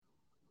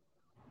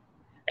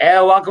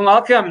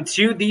Welcome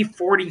to the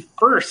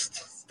 41st.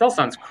 Still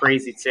sounds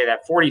crazy to say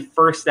that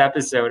 41st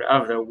episode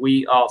of the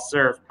We All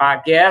Serve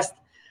podcast.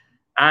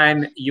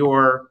 I'm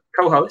your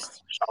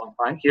co-host, Sean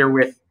Klein, here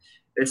with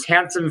this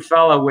handsome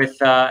fella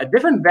with a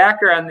different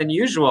background than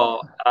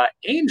usual.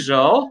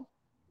 Angel,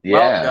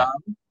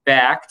 welcome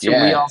back to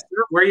We All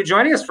Serve. Where are you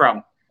joining us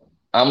from?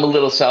 I'm a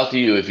little south of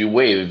you. If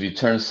you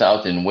turn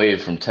south and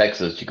wave from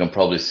Texas, you can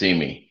probably see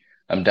me.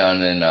 I'm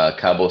down in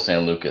Cabo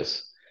San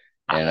Lucas.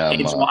 And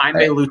Angel, I'm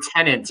a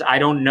lieutenant. I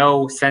don't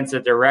know sense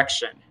of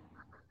direction.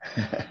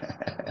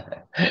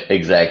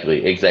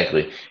 Exactly.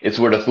 It's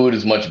where the food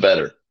is much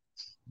better.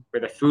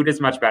 Where the food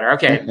is much better.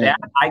 Okay, that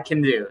I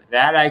can do.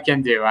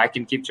 I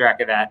can keep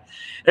track of that.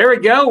 There we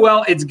go.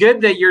 Well, it's good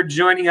that you're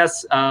joining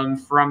us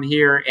from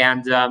here.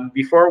 And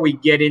before we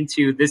get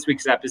into this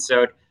week's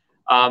episode,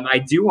 I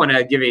do want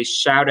to give a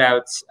shout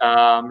out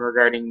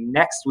regarding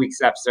next week's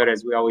episode,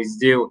 as we always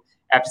do.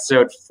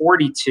 Episode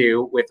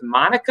 42 with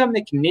Monica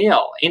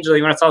McNeil. Angela,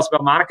 you want to tell us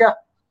about Monica?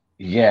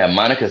 Yeah,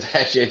 Monica's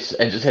actually,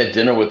 I just had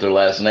dinner with her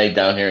last night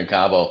down here in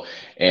Cabo,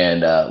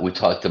 and we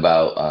talked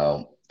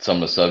about some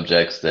of the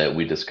subjects that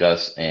we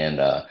discussed and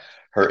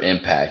her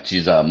impact.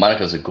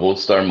 Monica's a Gold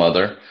Star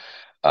mother,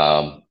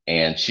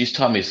 and she's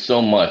taught me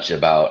so much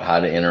about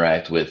how to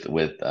interact with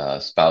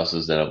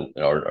spouses that have,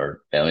 or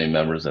family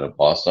members that have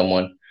lost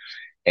someone.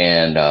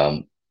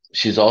 And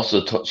she's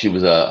also she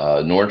was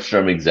a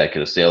Nordstrom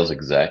executive, sales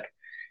exec.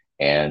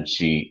 And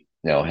she,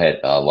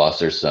 had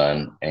lost her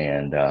son,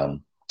 and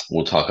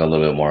we'll talk a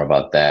little bit more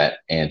about that.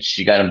 And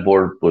she got on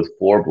board with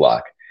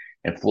FloorBlock,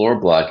 and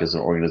FloorBlock is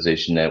an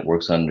organization that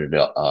works under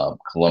the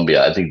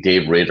Columbia. I think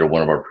Dave Rader,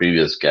 one of our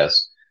previous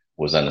guests,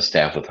 was on the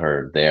staff with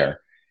her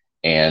there,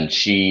 and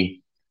she's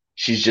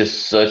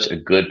just such a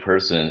good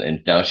person.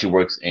 And now she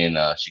works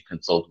she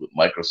consults with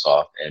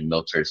Microsoft and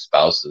military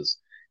spouses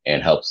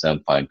and helps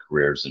them find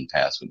careers and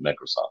tasks with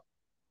Microsoft.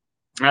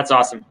 That's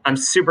awesome. I'm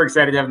super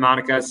excited to have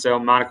Monica. So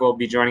Monica will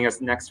be joining us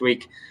next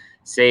week.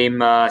 Same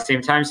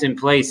time, same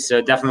place.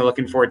 So definitely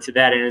looking forward to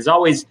that. And as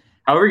always,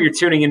 however you're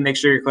tuning in, make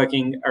sure you're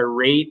clicking a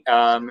rate,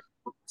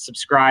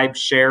 subscribe,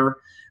 share.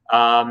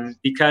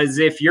 Because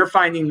if you're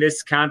finding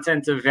this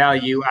content of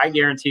value, I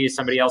guarantee you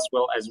somebody else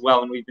will as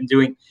well. And we're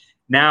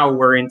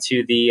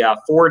into the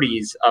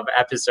 40s of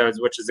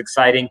episodes, which is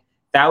exciting.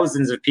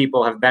 Thousands of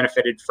people have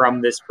benefited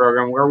from this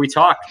program where we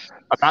talk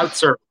about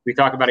service. We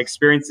talk about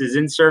experiences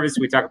in service.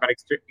 We talk about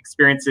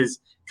experiences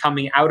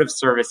coming out of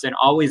service, and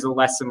always a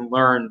lesson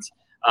learned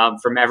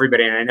from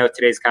everybody. And I know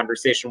today's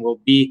conversation will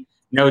be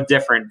no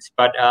different.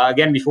 But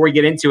again, before we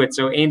get into it,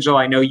 so Angel,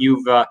 I know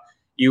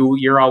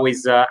you're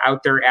always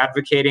out there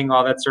advocating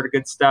all that sort of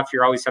good stuff.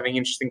 You're always having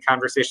interesting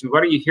conversations.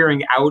 What are you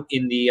hearing out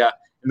in the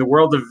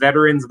world of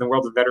veterans, in the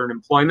world of veteran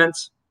employment?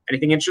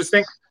 Anything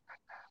interesting?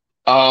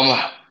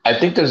 I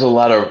think there's a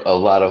lot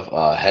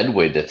of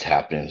headway that's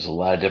happening. There's a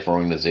lot of different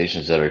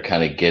organizations that are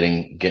kind of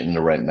getting the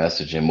right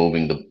message and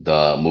moving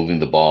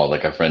the ball.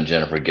 Like our friend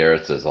Jennifer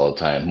Garrett says all the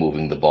time,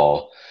 moving the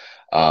ball.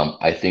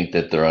 I think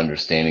that they're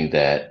understanding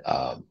that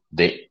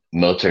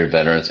military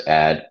veterans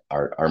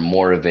are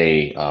more of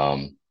a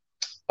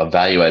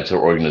value add to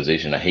their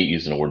organization. I hate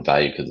using the word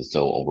value because it's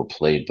so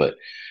overplayed, but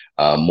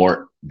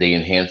they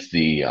enhance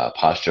the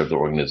posture of the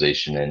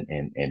organization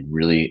and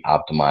really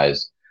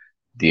optimize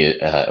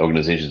the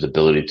organization's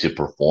ability to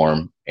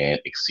perform and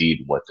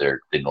exceed what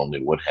they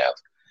normally would have.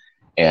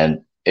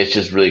 And it's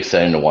just really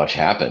exciting to watch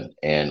happen.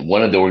 And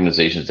one of the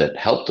organizations that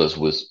helped us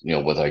was,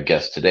 with our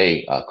guest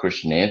today,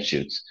 Christian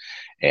Anschutz,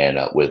 and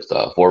with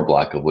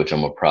FloorBlock, of which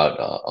I'm a proud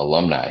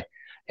alumni.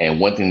 And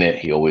one thing that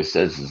he always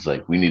says is,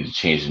 like, we need to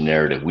change the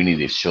narrative. We need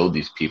to show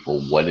these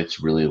people what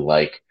it's really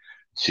like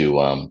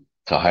to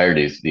hire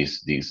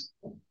these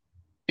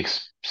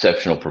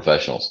exceptional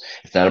professionals.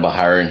 It's not about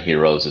hiring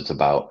heroes. It's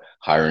about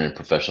hiring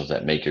professionals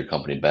that make your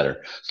company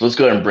better. So let's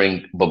go ahead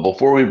and but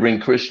before we bring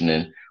Christian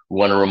in, we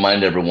want to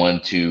remind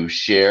everyone to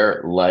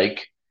share,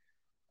 like,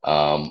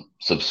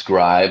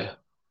 subscribe,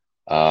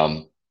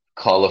 call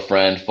a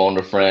friend, phone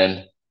a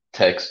friend,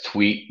 text,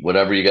 tweet,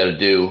 whatever you got to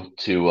do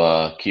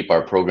to keep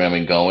our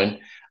programming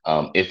going.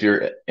 If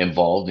you're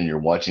involved and you're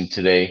watching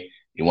today,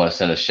 you want to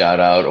send a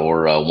shout out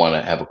or want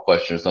to have a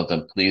question or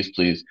something, please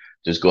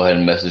just go ahead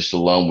and message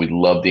Shalom. We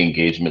love the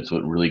engagement. So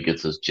it really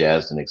gets us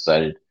jazzed and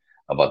excited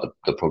about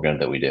the program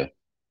that we do.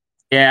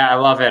 Yeah, I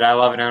love it.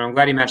 And I'm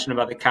glad you mentioned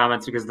about the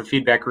comments, because the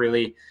feedback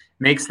really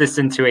makes this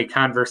into a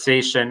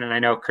conversation. And I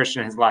know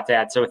Christian has a lot to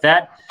add. So with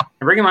that, I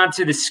bring him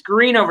onto the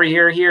screen over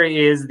here. Here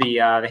is the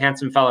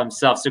handsome fellow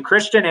himself. So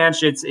Christian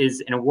Anschutz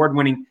is an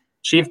award-winning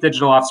chief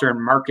digital officer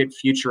and market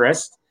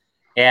futurist.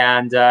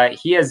 And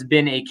he has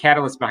been a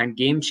catalyst behind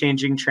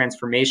game-changing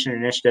transformation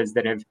initiatives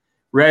that have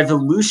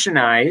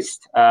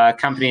revolutionized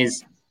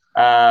companies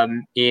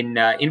in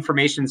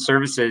information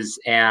services,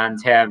 and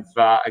have,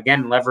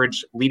 again,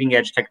 leveraged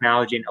leading-edge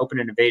technology and open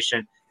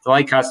innovation to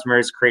delight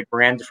customers, create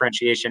brand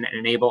differentiation, and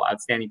enable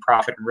outstanding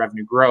profit and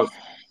revenue growth.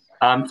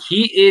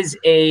 He is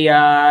a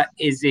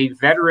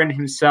veteran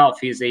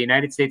himself. He is a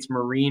United States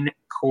Marine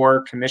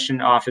Corps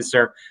commissioned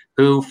officer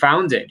who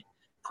founded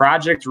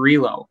Project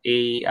Reload,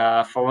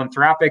 a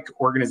philanthropic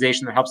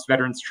organization that helps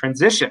veterans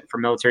transition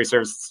from military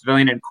service to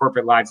civilian and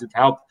corporate lives with the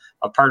help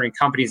of partnering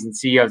companies and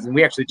CEOs. And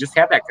we actually just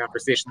had that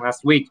conversation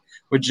last week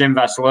with Jim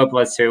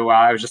Vasilopoulos, who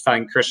I was just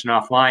telling Christian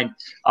offline.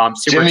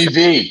 Jimmy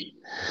V.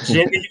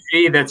 Jimmy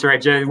V, that's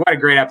right. Jimmy, what a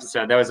great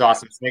episode. That was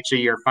awesome. So make sure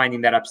you're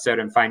finding that episode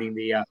and finding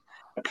the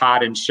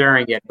pod and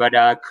sharing it.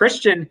 But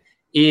Christian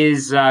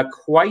is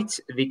quite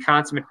the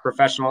consummate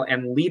professional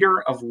and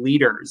leader of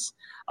leaders.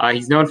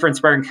 He's known for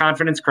inspiring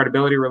confidence,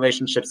 credibility,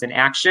 relationships, and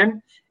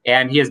action.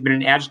 And he has been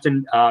an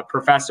adjunct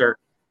professor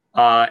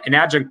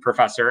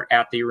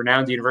at the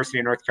renowned University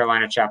of North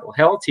Carolina, Chapel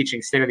Hill,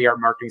 teaching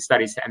state-of-the-art marketing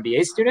studies to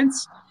MBA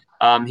students.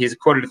 He's a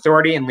quoted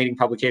authority in leading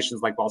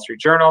publications like Wall Street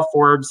Journal,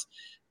 Forbes,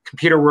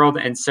 Computer World,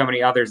 and so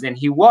many others. And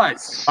he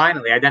was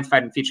finally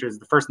identified and featured as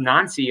the first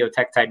non-CEO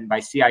tech titan by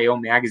CIO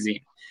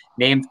Magazine,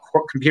 named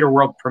Computer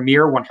World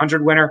Premier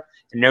 100 winner,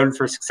 and noted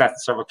for success in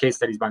several case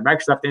studies by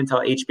Microsoft,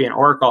 Intel, HP, and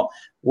Oracle.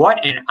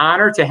 What an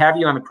honor to have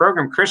you on the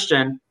program,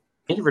 Christian.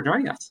 Thank you for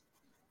joining us.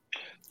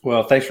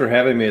 Well, thanks for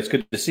having me. It's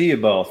good to see you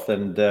both.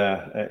 And,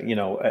 I'm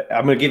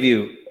going to give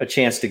you a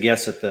chance to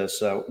guess at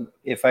this.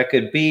 If I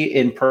could be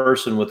in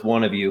person with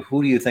one of you,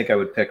 who do you think I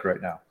would pick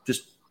right now?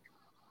 Just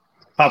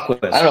pop quiz.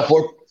 I don't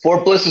know.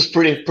 Fort Bliss is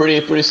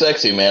pretty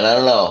sexy, man. I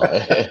don't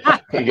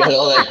know. You got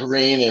all that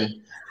green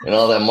and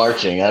all that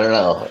marching. I don't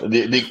know.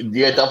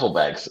 You got duffel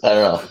bags. I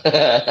don't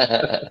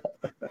know.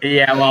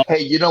 Yeah, well.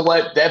 Hey, you know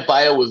what? That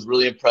bio was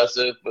really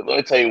impressive. But let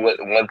me tell you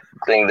one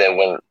thing that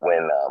when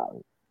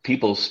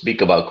people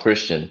speak about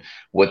Christian,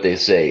 what they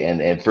say,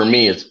 and for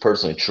me, it's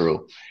personally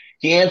true.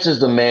 He answers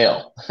the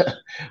mail.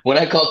 When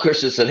I call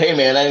Christian, said, "Hey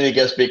man, I need a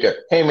guest speaker.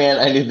 Hey man,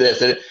 I need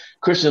this." And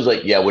Christian's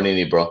like, "Yeah, what do you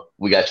need, bro?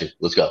 We got you.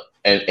 Let's go."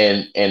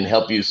 And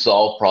help you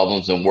solve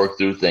problems and work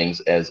through things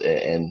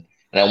and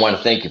I want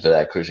to thank you for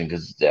that, Christian,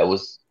 because that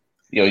was,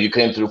 you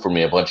came through for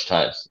me a bunch of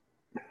times.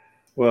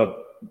 Well,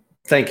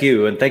 thank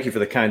you, and thank you for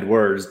the kind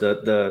words.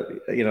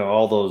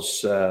 All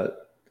those.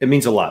 It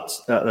means a lot.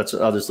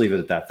 I'll just leave it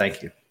at that.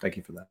 Thank you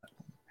for that.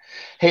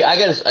 Hey,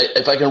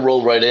 if I can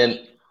roll right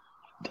in,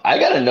 I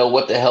got to know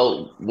what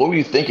were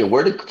you thinking?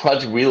 Where did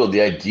Project Reload,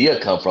 the idea,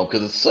 come from?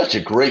 Because it's such a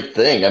great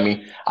thing. I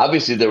mean,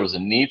 obviously there was a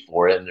need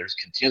for it, and there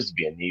continues to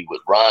be a need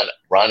with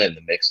Ron in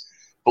the mix.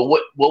 But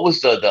what was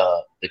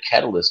the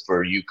catalyst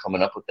for you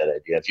coming up with that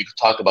idea? If you could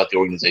talk about the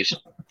organization.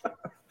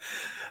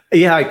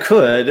 Yeah, I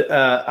could.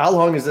 How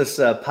long is this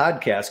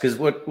podcast? Because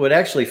what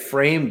actually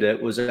framed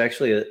it was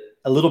actually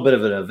a little bit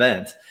of an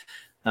event.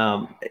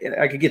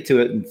 I could get to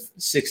it in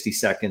 60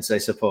 seconds, I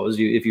suppose,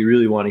 if you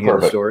really want to hear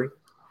the story.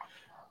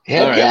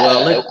 Yeah, right, yeah.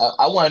 Well,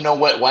 I want to know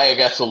why I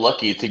got so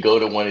lucky to go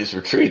to one of these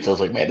retreats. I was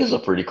like, man, this is a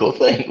pretty cool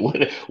thing.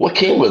 What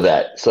came with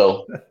that?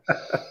 So,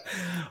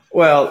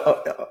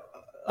 well,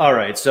 all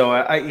right. So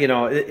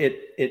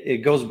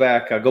it goes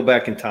back. I'll go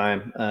back in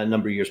time a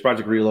number of years.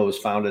 Project Reload was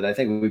founded. I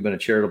think we've been a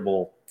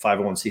charitable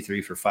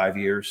 501c3 for 5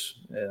 years,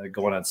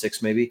 going on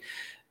 6 maybe.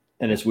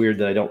 And it's weird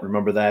that I don't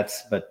remember that,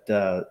 but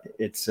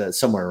it's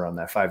somewhere around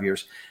that 5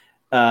 years.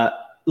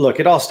 Look,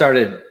 it all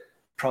started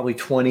probably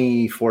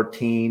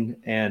 2014.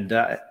 And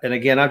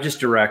again, I'm just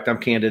direct, I'm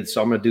candid.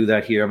 So I'm going to do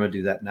that here. I'm going to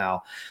do that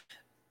now.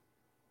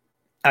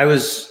 I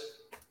was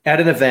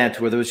at an event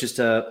where there was just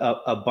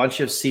a bunch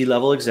of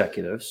C-level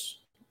executives,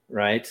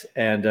 right?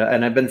 And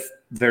I've been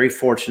very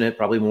fortunate,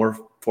 probably more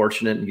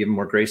fortunate and given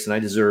more grace than I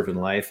deserve in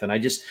life. And I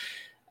just,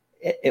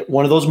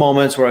 one of those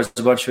moments where I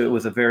was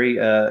with a very,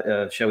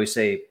 shall we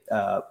say,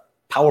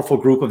 powerful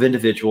group of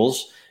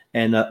individuals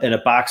and in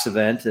a box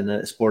event and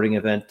a sporting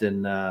event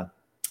in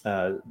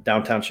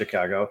downtown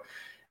Chicago.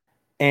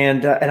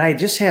 And I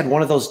just had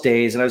one of those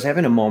days and I was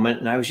having a moment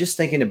and I was just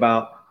thinking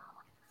about,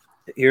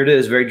 here it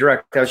is, very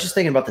direct. I was just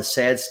thinking about the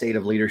sad state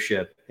of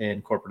leadership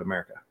in corporate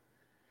America.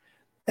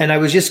 And I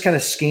was just kind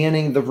of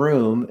scanning the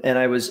room and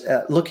I was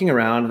looking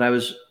around and I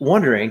was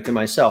wondering to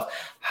myself,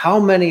 how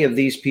many of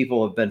these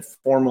people have been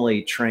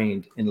formally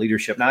trained in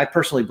leadership? Now, I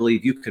personally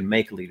believe you can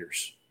make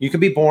leaders. You can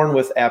be born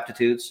with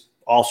aptitudes,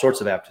 all sorts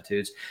of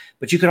aptitudes,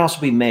 but you can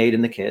also be made,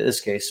 in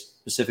this case,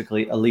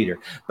 specifically a leader.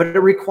 But it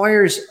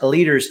requires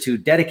leaders to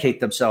dedicate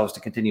themselves to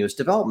continuous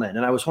development.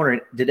 And I was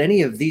wondering, did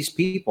any of these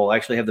people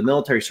actually have the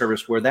military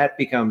service where that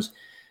becomes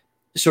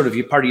sort of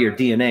part of your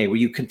DNA, where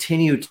you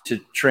continue to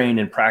train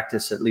and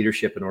practice at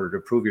leadership in order to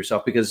prove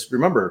yourself? Because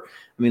remember,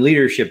 I mean,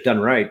 leadership done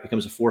right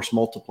becomes a force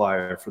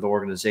multiplier for the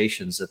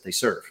organizations that they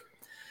serve.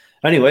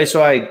 Anyway,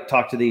 so I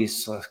talked to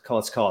these,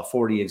 let's call it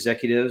 40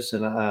 executives.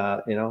 And,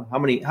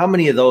 how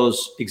many of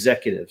those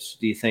executives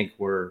do you think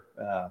were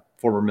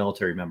former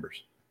military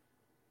members?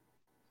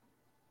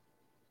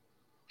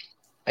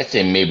 I'd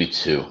say maybe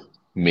 2,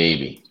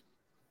 maybe.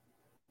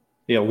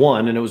 Yeah,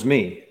 1, and it was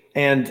me.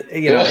 And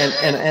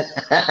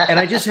and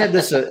I just had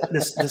this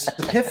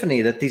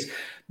epiphany that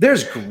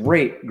there's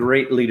great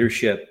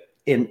leadership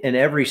in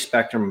every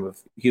spectrum of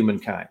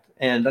humankind.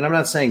 And I'm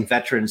not saying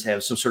veterans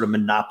have some sort of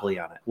monopoly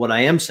on it. What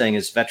I am saying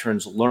is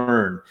veterans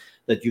learn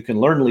that you can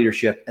learn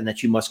leadership and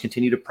that you must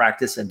continue to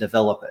practice and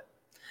develop it.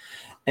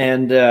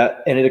 And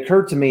it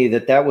occurred to me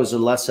that was a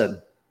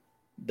lesson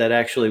that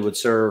actually would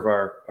serve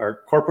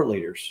our corporate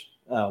leaders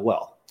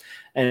well.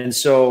 And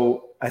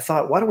so I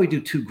thought, why don't we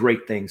do two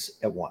great things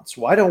at once?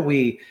 Why don't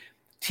we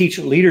teach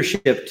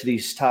leadership to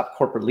these top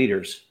corporate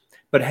leaders,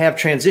 but have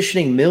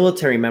transitioning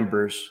military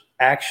members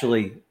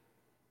actually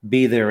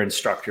be their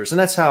instructors? And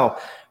that's how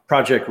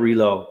Project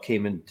Reload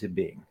came into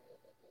being.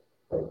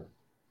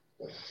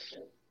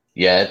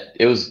 Yeah,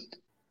 it was,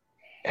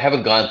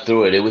 haven't gone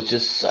through it. It was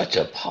just such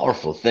a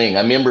powerful thing.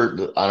 I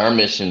remember on our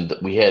mission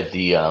that we had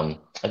the, I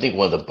think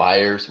one of the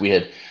buyers, we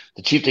had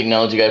the chief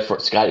technology guy, for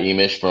Scott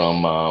Emish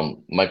from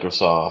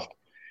Microsoft.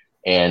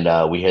 And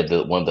we had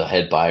one of the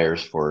head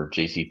buyers for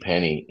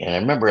JCPenney. And I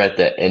remember at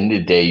the end of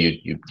the day,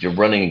 you're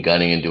running and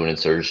gunning and doing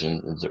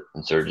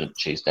insurgent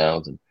chase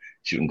downs and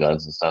shooting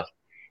guns and stuff.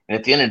 And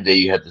at the end of the day,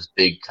 you had this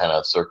big kind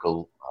of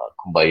circle,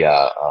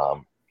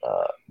 kumbaya,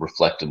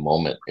 reflective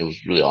moment. It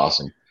was really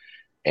awesome.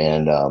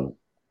 And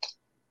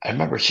I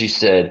remember she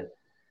said,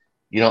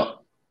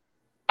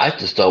 I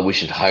just thought we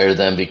should hire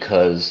them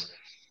because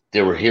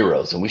they were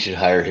heroes, and we should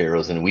hire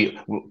heroes, and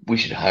we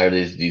should hire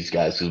these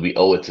guys because we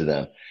owe it to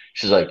them.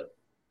 She's like,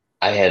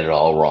 I had it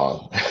all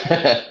wrong.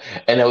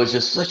 And it was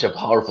just such a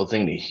powerful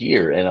thing to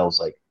hear. And I was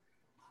like,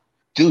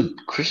 dude,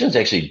 Christian's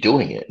actually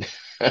doing it.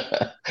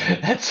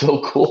 That's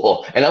so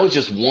cool. And that was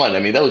just one. I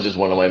mean, that was just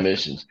one of my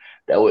missions.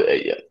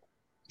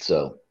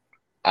 So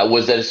I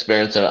was that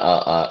experience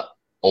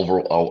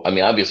overall. I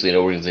mean, obviously an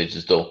organization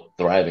is still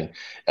thriving,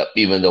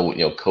 even though,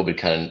 COVID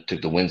kind of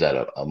took the winds out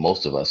of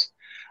most of us.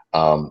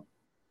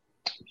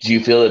 Do you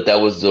feel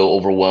that was the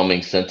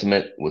overwhelming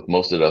sentiment with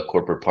most of the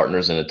corporate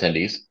partners and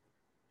attendees?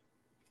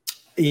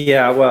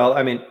 Yeah, well,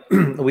 I mean,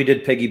 we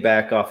did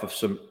piggyback off of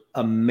some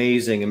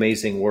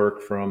amazing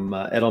work from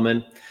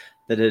Edelman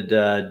that had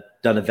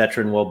done a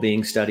veteran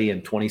well-being study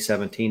in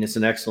 2017. It's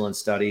an excellent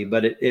study,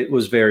 but it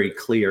was very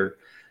clear.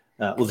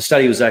 The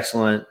study was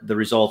excellent. The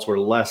results were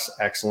less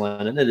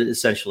excellent. And it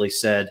essentially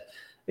said,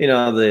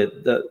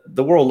 the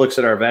world looks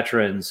at our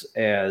veterans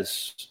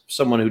as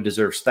someone who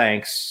deserves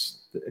thanks,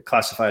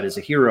 classified as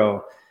a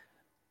hero.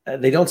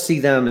 They don't see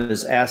them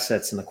as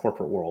assets in the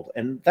corporate world.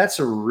 And that's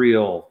a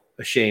real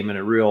shame and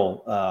a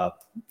real,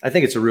 I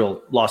think it's a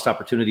real lost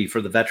opportunity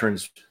for the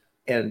veterans,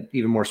 and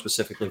even more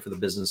specifically for the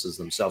businesses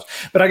themselves.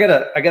 But I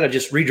gotta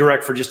just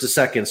redirect for just a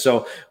second.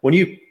 So when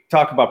you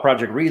talk about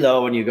Project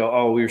Reload and you go,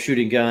 oh, we were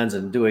shooting guns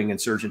and doing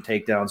insurgent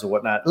takedowns and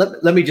whatnot,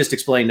 let me just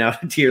explain now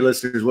to your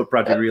listeners what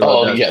Project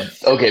Reload does.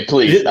 Yeah. Okay,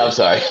 please. I'm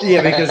sorry.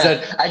 Yeah, because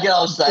I get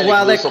all excited.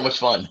 Well, it was so much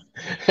fun.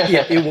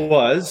 Yeah, it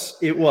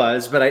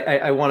was. But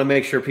I want to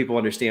make sure people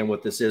understand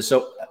what this is.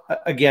 So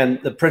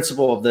again, the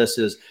principle of this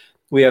is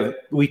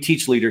we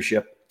teach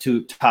leadership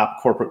to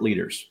top corporate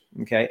leaders.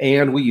 Okay.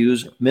 And we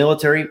use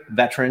military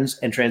veterans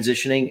and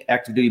transitioning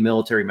active duty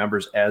military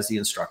members as the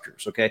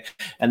instructors. Okay.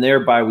 And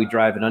thereby we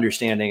drive an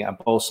understanding on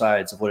both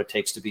sides of what it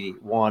takes to be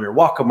one or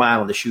walk a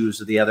mile in the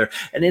shoes of the other.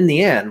 And in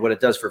the end, what it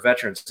does for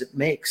veterans, it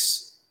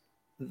makes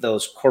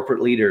those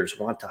corporate leaders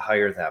want to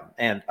hire them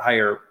and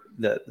hire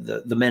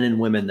the men and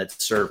women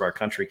that serve our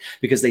country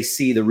because they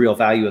see the real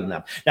value in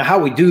them. Now, how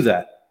we do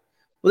that?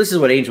 Well, this is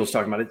what Angel's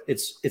talking about.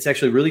 It's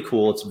actually really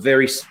cool. It's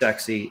very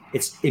sexy.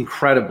 It's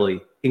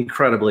incredibly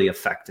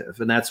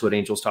effective. And that's what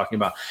Angel's talking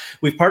about.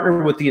 We've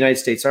partnered with the United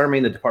States Army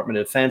and the Department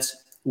of Defense.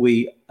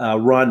 We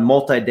run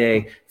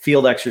multi-day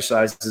field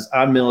exercises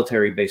on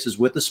military bases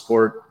with the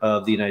support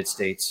of the United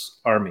States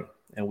Army.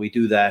 And we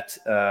do that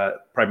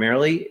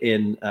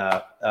primarily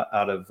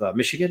out of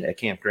Michigan at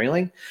Camp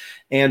Grayling.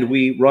 And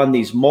we run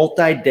these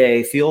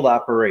multi-day field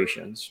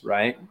operations,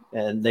 right?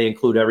 And they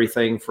include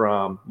everything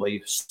from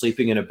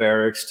sleeping in a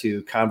barracks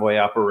to convoy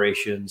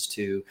operations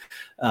to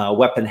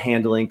weapon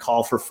handling,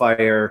 call for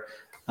fire,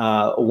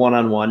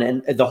 one-on-one.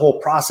 And the whole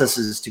process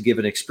is to give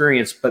an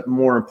experience, but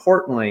more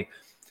importantly,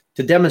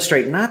 to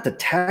demonstrate not the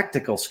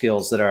tactical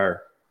skills that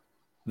our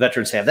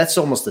veterans have. That's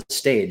almost the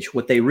stage.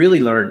 What they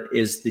really learn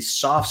is the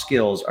soft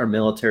skills our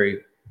military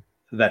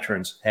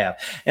veterans have.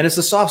 And it's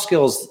the soft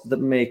skills that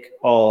make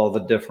all the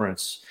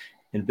difference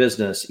in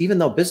business, even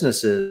though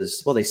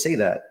businesses, well, they say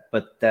that,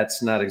 but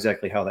that's not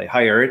exactly how they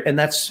hire it. And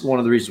that's one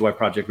of the reasons why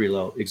Project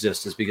Reload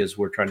exists, is because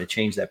we're trying to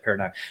change that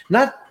paradigm,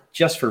 not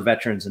just for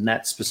veterans in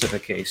that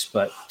specific case,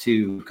 but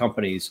to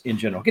companies in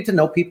general. Get to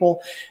know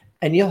people,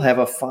 and you'll have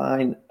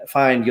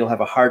you'll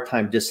have a hard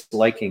time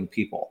disliking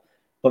people.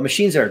 But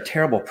machines are a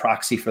terrible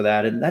proxy for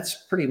that. And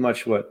that's pretty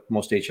much what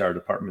most HR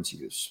departments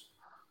use.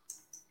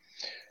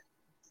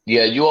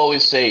 Yeah, you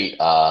always say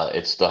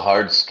it's the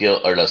hard skill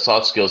or the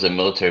soft skills that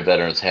military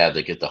veterans have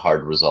that get the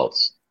hard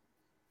results.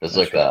 It's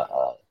like right.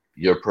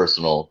 Your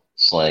personal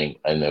slang.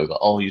 And they'll go,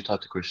 oh, you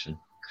talked to Christian.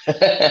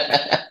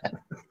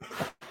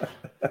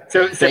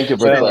 So thank you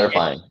for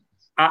clarifying.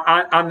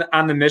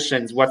 On the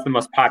missions, what's the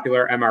most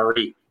popular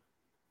MRE?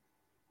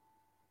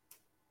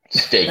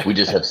 Steak. We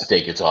just have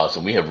steak. It's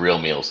awesome. We have real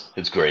meals.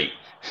 It's great.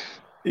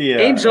 Yeah,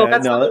 Angel,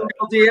 that's not a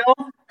real deal.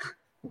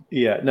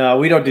 Yeah, no,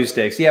 we don't do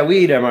steaks. Yeah, we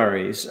eat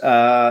MREs.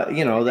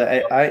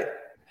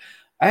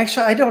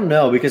 I don't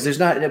know, because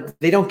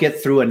they don't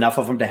get through enough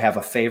of them to have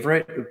a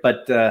favorite.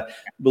 But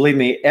believe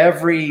me,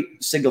 every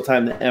single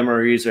time the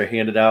MREs are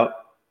handed out,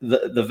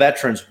 the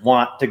veterans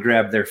want to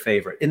grab their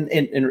favorite. And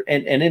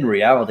in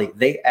reality,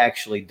 they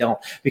actually don't,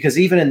 because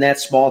even in that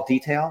small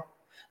detail,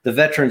 the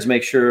veterans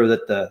make sure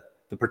that the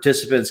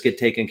participants get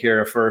taken care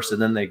of first,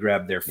 and then they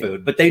grab their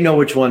food. But they know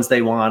which ones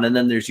they want, and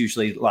then there's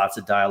usually lots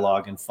of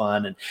dialogue and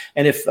fun.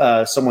 And if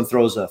someone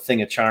throws a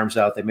thing of charms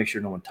out, they make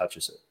sure no one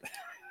touches it.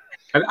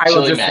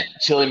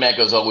 Chili Mac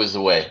goes always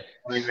the way.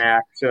 Chili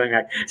Mac.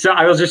 So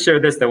I will just share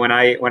this though. When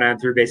I went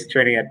through basic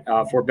training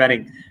at Fort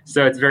Benning,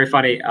 so it's very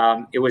funny.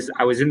 I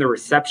was in the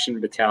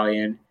reception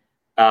battalion,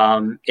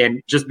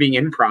 and just being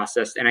in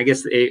process, and I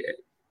guess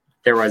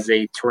there was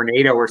a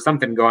tornado or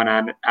something going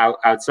on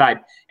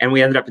outside, and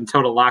we ended up in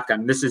total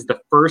lockdown. This is the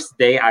first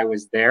day I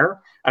was there.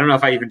 I don't know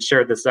if I even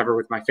shared this ever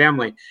with my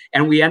family,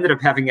 and we ended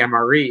up having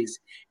MREs,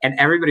 and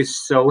everybody's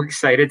so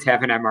excited to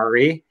have an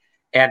MRE.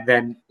 And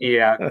then,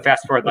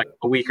 fast forward like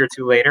a week or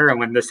two later, and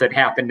when this had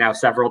happened now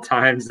several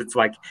times, it's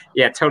like,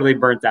 totally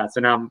burnt out.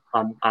 So now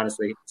I'm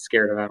honestly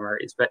scared of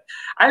MREs. But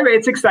anyway,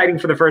 it's exciting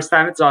for the first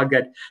time. It's all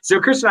good. So,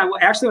 Christian, I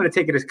actually want to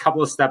take it a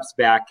couple of steps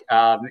back,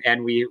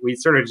 and we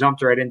sort of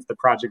jumped right into the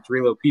Project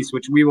Reload piece,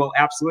 which we will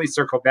absolutely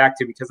circle back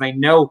to, because I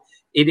know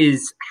it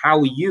is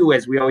how you,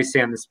 as we always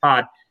say on this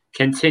pod,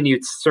 continue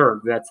to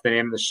serve. That's the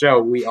name of the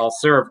show. We all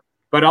serve.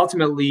 But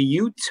ultimately,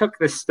 you took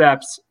the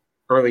steps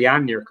early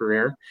on in your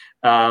career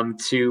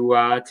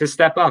to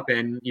step up,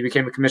 and you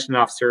became a commissioned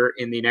officer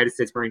in the United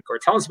States Marine Corps.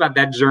 Tell us about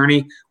that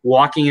journey,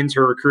 walking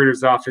into a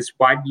recruiter's office.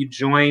 Why did you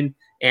join?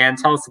 And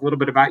tell us a little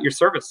bit about your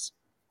service.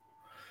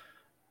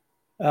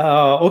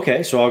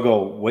 Okay, so I'll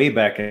go way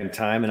back in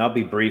time, and I'll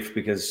be brief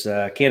because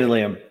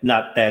candidly, I'm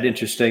not that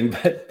interesting.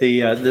 But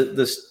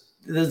the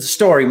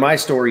story, my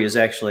story, is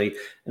actually,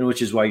 and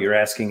which is why you're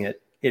asking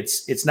it.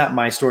 It's not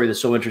my story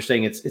that's so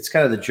interesting. It's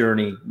kind of the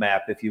journey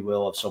map, if you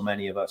will, of so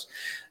many of us.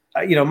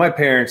 My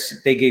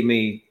parents, they gave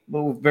me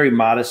very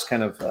modest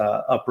kind of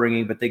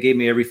upbringing, but they gave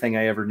me everything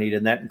I ever needed.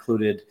 And that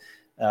included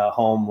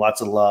home,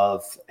 lots of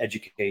love,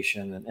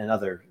 education,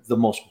 and the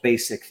most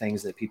basic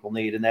things that people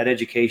need. And that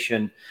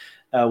education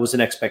was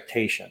an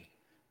expectation.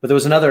 But there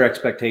was another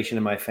expectation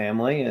in my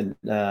family, and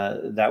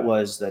that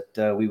was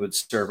that we would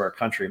serve our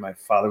country. My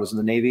father was in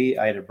the Navy.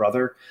 I had a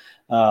brother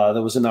that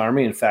was in the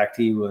Army. In fact,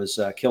 he was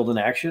killed in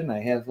action.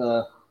 I have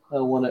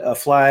a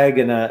flag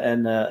and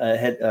a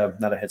head,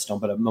 not a headstone,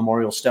 but a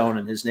memorial stone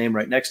in his name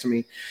right next to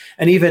me.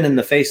 And even in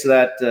the face of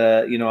that,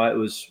 it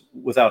was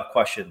without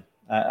question,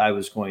 I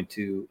was going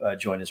to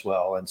join as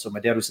well. And so my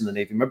dad was in the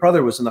Navy. My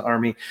brother was in the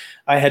Army.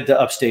 I had to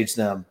upstage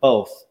them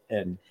both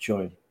and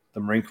join the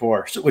Marine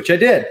Corps, which I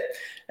did.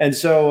 And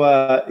so,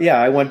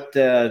 I went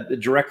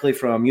directly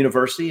from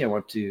university. I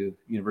went to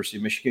University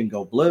of Michigan,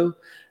 go blue,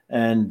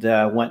 and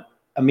went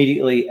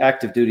immediately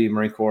active duty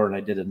Marine Corps. And I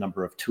did a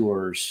number of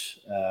tours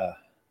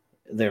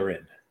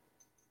therein.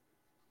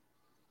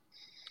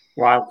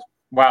 Wild.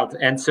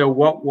 And so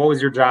what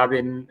was your job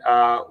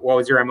what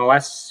was your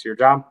MOS, your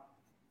job?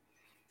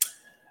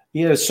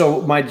 Yeah,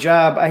 so my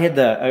job, I had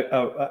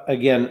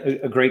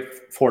a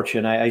great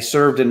fortune. I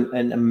served in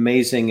an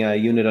amazing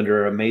unit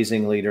under an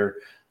amazing leader,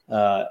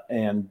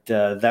 and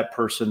that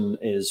person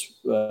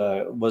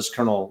was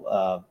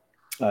Colonel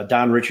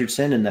Don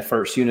Richardson, and the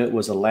first unit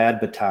was a LAD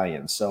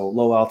battalion, so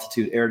low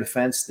altitude air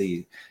defense.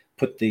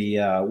 Put the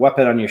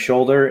weapon on your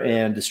shoulder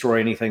and destroy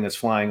anything that's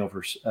flying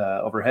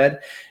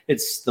overhead.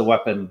 It's the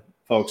weapon,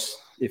 folks,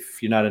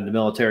 if you're not into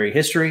military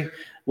history,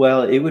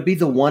 well, it would be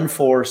the one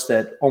force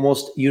that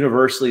almost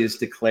universally is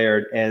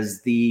declared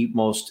as the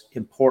most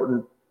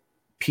important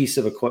piece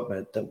of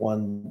equipment that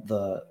won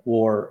the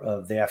war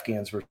of the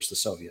Afghans versus the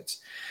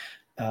Soviets.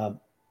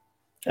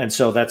 And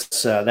so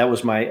that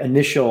was my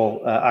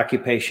initial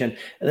occupation.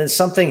 And then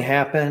something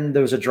happened.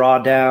 There was a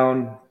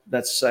drawdown.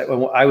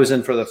 I was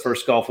in for the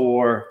first Gulf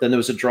War. Then there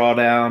was a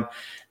drawdown,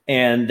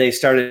 and they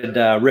started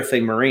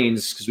riffing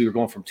Marines because we were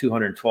going from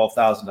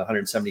 212,000 to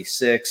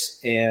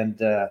 176, and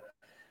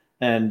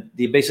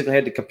they basically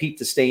had to compete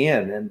to stay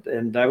in.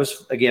 And I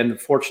was, again,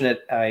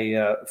 fortunate.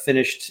 I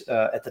finished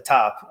at the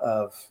top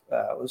of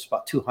it was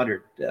about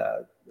 200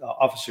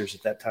 officers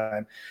at that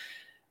time.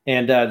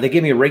 And they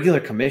gave me a regular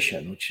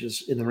commission, which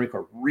is in the Marine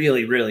Corps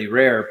really, really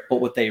rare.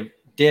 But what they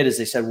did is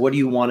they said, what do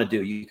you want to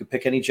do? You could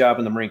pick any job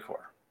in the Marine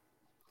Corps.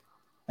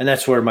 And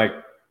that's where my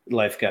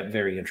life got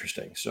very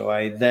interesting. So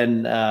I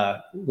then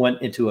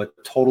went into a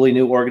totally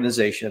new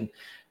organization.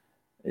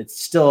 It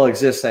still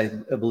exists, I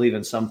believe,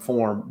 in some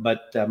form.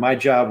 But my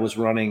job was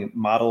running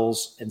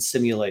models and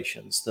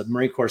simulations. The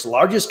Marine Corps'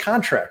 largest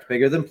contract,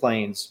 bigger than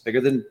planes, bigger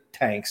than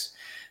tanks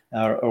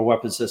or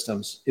weapon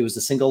systems. It was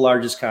the single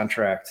largest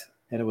contract,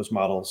 and it was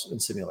models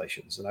and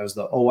simulations. And I was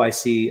the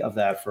OIC of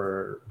that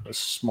for a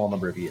small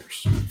number of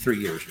years, 3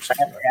 years or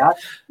something like that.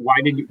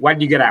 Why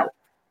did you get out?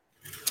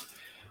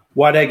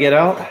 Why did I get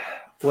out?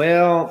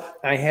 Well,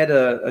 I had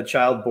a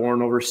child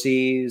born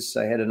overseas.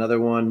 I had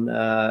another one,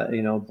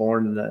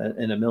 born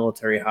in a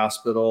military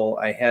hospital.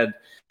 I had,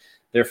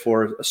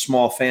 therefore, a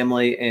small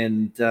family,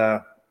 and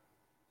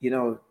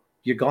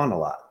you're gone a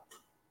lot,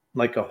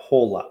 like a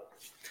whole lot.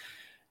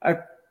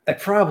 I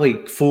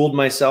probably fooled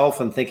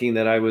myself in thinking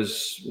that I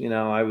was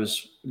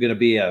going to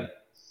be a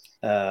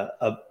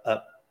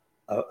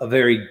a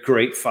very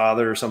great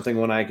father or something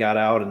when I got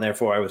out, and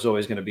therefore I was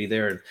always going to be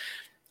there. And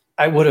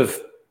I would have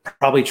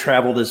probably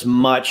traveled as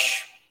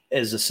much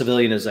as a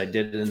civilian as I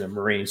did in the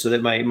Marines. So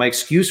that my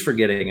excuse for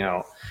getting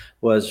out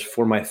was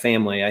for my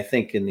family. I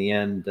think in the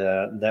end,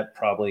 that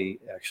probably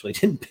actually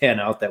didn't pan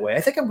out that way.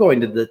 I think I'm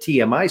going to the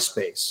TMI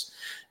space.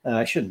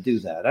 I shouldn't do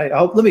that.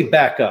 Let me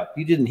back up.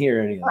 You didn't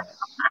hear any of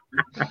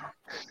that.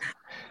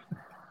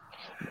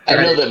 I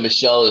know that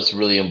Michelle is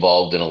really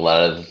involved in a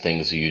lot of the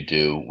things that you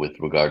do with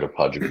regard to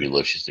Project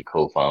Reload. She's the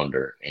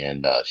co-founder,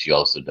 and she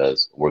also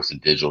works in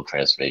digital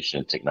transformation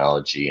and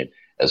technology, and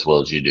as well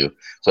as you do.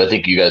 So I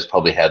think you guys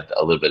probably had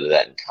a little bit of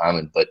that in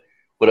common. But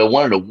what I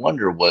wanted to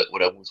wonder, what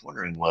I was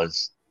wondering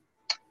was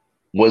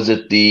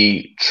it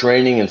the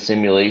training and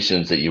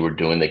simulations that you were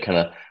doing that kind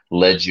of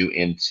led you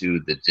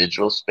into the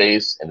digital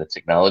space and the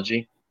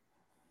technology?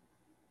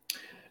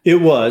 It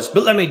was,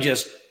 but let me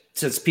just,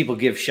 since people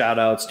give shout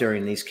outs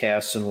during these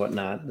casts and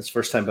whatnot, this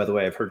first time, by the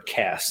way, I've heard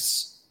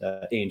casts,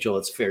 Angel.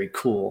 It's very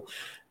cool,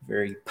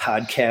 very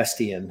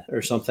podcastian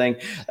or something.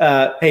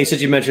 Hey,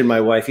 since you mentioned my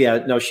wife,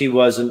 she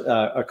was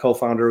a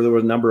co-founder. There were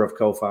a number of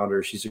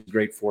co-founders. She's a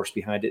great force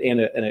behind it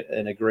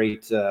and a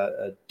great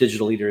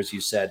digital leader, as you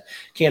said.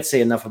 Can't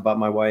say enough about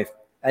my wife.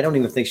 I don't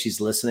even think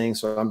she's listening,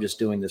 so I'm just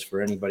doing this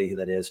for anybody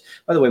that is.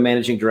 By the way,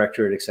 managing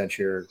director at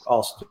Accenture.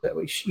 Also,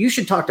 you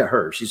should talk to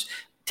her. She's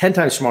 10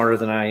 times smarter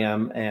than I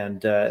am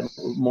and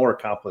more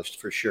accomplished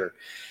for sure.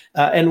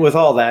 And with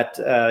all that,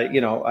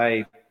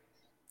 I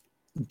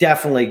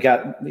definitely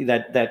got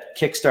that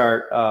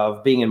kickstart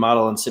of being in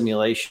model and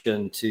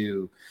simulation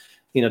to,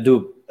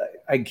 do,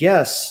 I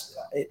guess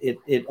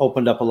it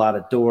opened up a lot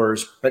of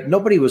doors, but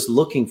nobody was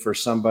looking for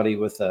somebody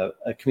with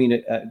I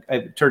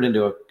turned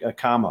into a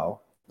COMO,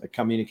 a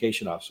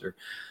communication officer,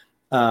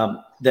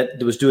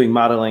 that was doing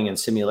modeling and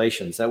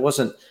simulations. That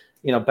wasn't,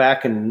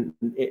 back in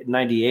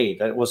 98,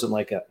 that wasn't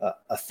like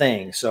a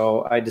thing.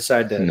 So I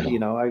decided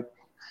to, I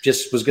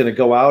just was going to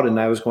go out and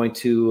I was going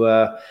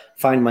to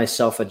find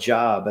myself a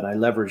job, and I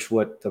leveraged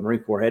what the Marine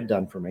Corps had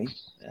done for me.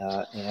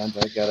 And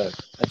I got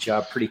a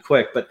job pretty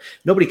quick, but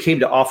nobody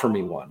came to offer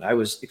me one. I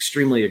was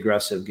extremely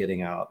aggressive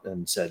getting out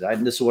and said,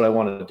 this is what I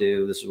want to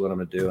do. This is what I'm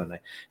going to do. And I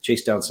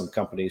chased down some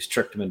companies,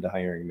 tricked them into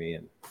hiring me.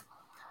 And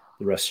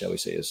the rest, shall we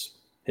say, is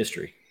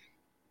history.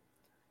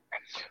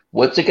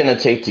 What's it going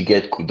to take to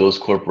get those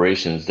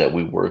corporations that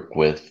we work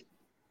with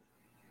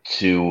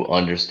to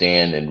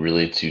understand and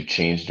really to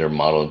change their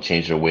model and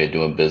change their way of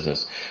doing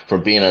business?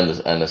 From being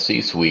on a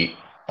C-suite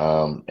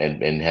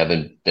and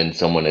having been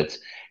someone that's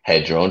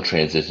had your own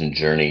transition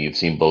journey, you've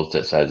seen both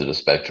sides of the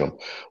spectrum.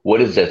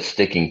 What is that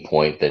sticking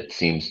point that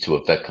seems to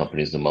affect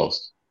companies the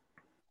most?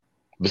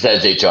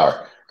 Besides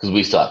HR, because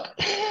we suck.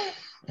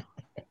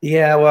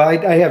 Yeah, well,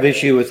 I have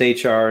issue with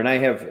HR, and I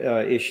have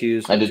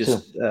issues with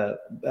just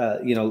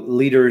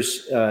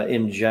leaders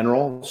in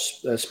general,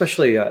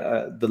 especially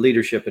the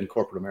leadership in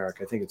corporate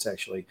America. I think it's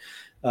actually,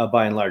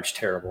 by and large,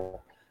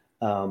 terrible.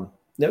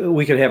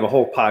 We could have a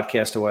whole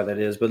podcast of why that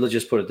is, but let's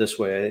just put it this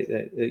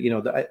way: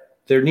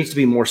 there needs to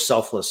be more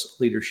selfless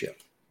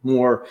leadership,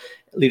 more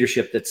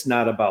leadership that's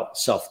not about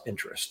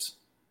self-interest.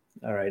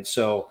 All right,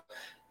 so.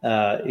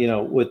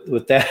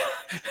 With that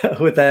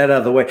out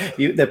of the way,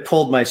 that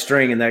pulled my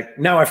string, and that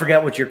now I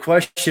forgot what your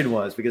question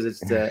was because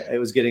it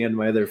was getting into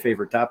my other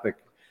favorite topic.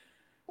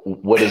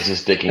 What is the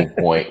sticking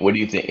point? What do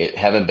you think?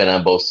 Having been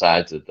on both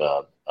sides of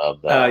the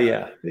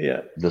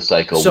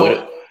cycle,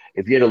 so,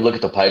 if you had to look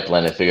at the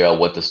pipeline and figure out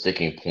what the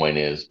sticking point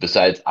is,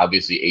 besides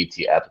obviously AT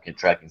applicant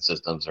tracking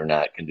systems are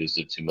not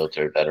conducive to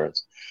military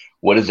veterans,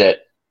 what is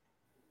that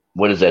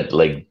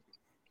like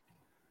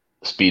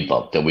speed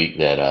bump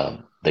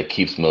that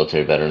keeps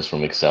military veterans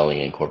from excelling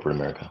in corporate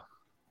America?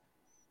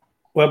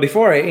 Well,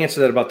 before I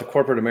answer that about the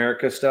corporate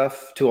America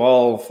stuff, to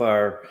all of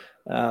our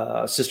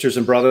sisters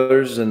and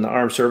brothers in the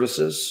armed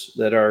services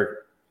that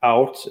are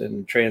out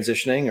and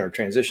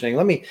transitioning,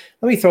 let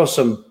me throw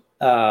some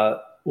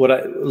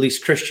at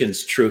least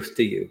Christian's truth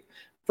to you.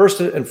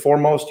 First and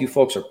foremost, you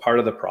folks are part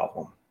of the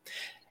problem.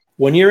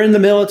 When you're in the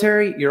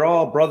military, you're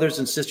all brothers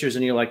and sisters,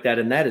 and you're like that,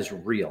 and that is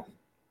real.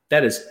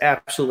 That is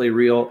absolutely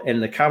real,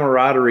 and the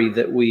camaraderie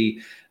that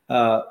we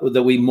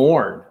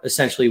mourn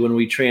essentially when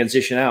we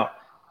transition out,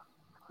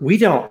 we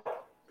don't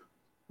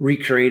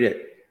recreate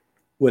it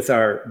with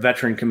our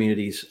veteran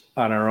communities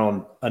on our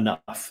own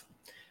enough.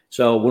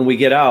 So when we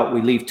get out,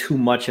 we leave too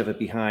much of it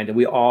behind, and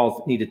we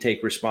all need to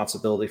take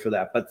responsibility for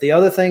that. But the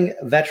other thing,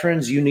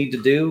 veterans, you need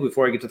to do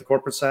before I get to the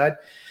corporate side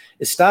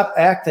is stop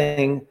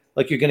acting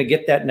like you're going to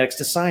get that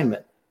next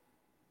assignment.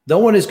 No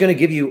one is going to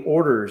give you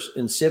orders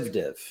in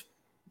CivDiv.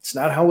 It's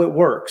not how it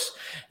works.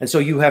 And so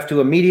you have to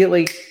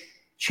immediately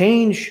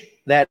change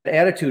that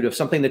attitude of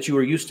something that you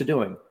were used to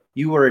doing.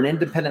 You were an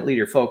independent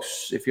leader.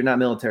 Folks, if you're not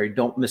military,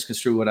 don't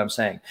misconstrue what I'm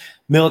saying.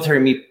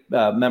 Military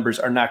members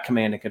are not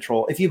command and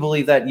control. If you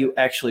believe that, you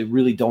actually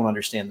really don't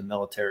understand the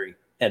military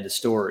end of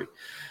story.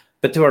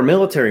 But to our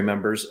military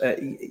members,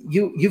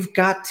 you've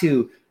got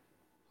to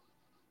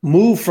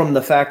move from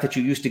the fact that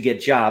you used to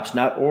get jobs,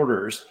 not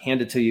orders,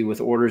 handed to you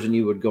with orders and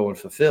you would go and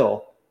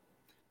fulfill,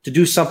 to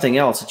do something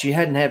else that you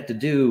hadn't had to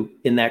do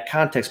in that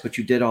context, but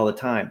you did all the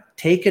time.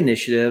 Take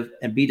initiative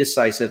and be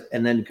decisive,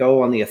 and then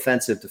go on the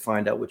offensive to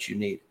find out what you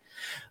need.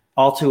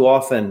 All too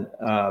often,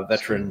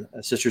 veteran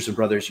sisters and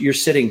brothers, you're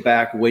sitting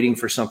back waiting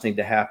for something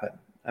to happen.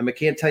 I mean, I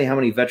can't tell you how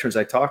many veterans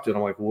I talk to, and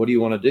I'm like, what do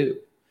you want to do?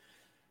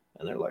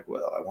 And they're like,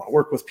 well, I want to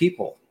work with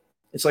people.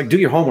 It's like, do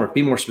your homework,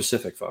 be more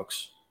specific,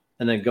 folks,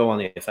 and then go on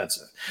the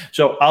offensive.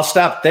 So I'll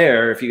stop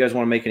there if you guys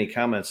want to make any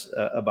comments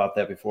about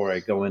that before I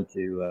go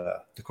into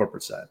the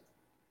corporate side.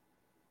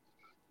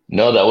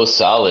 No, that was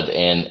solid.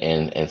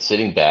 And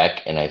sitting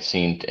back, and I've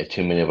seen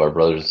too many of our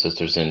brothers and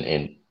sisters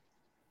and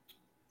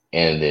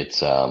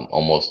it's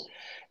almost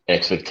an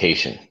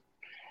expectation.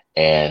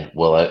 And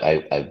well,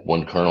 I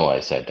one colonel I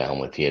sat down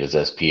with, he had his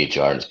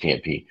SPHR and his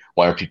PMP.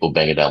 Why aren't people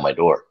banging down my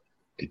door?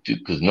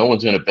 Because no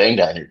one's going to bang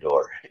down your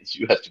door.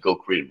 You have to go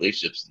create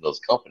relationships in those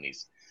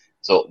companies.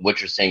 So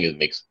what you're saying, it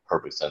makes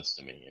perfect sense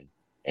to me,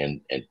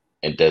 and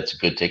that's a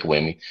good takeaway.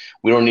 I mean,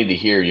 we don't need to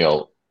hear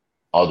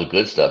all the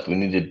good stuff. There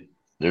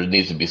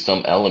needs to be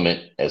some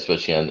element,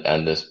 especially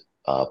on this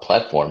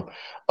platform,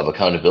 of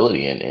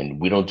accountability, and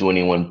we don't do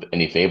anyone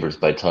any favors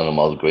by telling them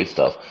all the great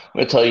stuff. I'm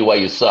going to tell you why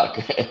you suck.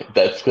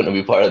 That's going to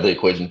be part of the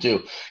equation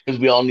too, because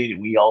we all need it.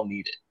 We all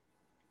need it.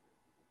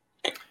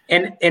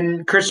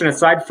 And Christian,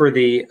 aside for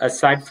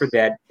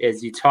that,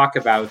 as you talk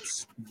about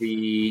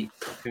the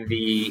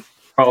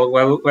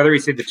whether we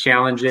say the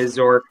challenges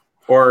or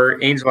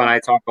Angel and I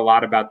talk a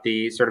lot about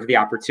the sort of the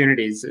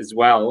opportunities as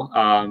well,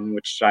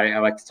 which I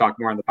like to talk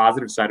more on the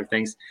positive side of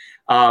things.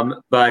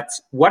 But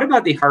what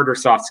about the harder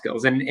soft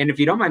skills? And if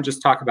you don't mind,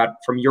 just talk about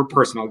from your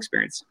personal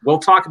experience. We'll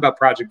talk about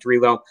Project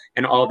Reload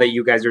and all that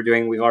you guys are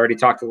doing. We've already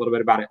talked a little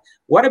bit about it.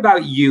 What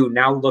about you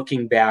now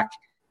looking back,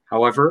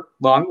 however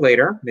long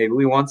later, maybe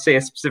we won't say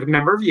a specific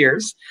number of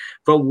years,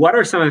 but what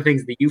are some of the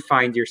things that you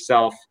find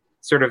yourself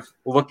sort of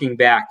looking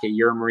back at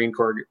your Marine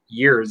Corps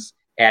years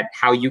at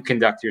how you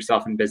conduct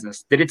yourself in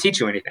business? Did it teach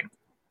you anything?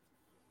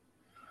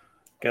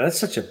 God, that's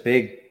such a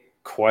big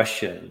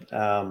question.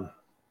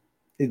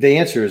 The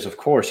answer is, of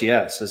course,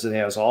 yes, as it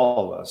has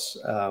all of us.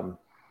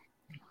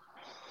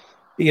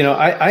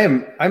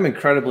 I'm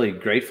incredibly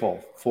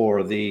grateful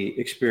for the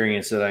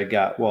experience that I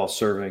got while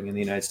serving in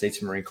the United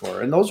States Marine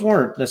Corps. And those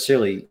weren't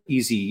necessarily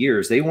easy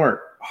years. They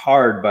weren't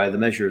hard by the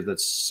measure that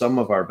some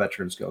of our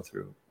veterans go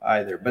through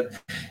either. But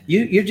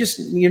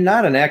you're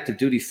not an active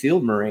duty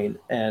field Marine.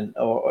 And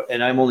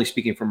I'm only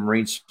speaking from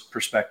Marine's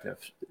perspective.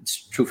 It's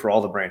true for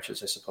all the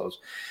branches, I suppose,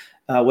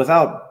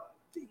 without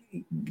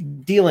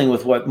dealing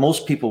with what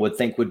most people would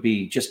think would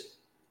be just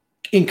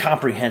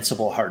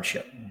incomprehensible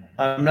hardship.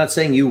 I'm not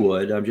saying you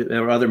would,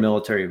 or other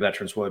military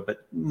veterans would,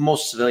 but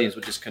most civilians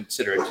would just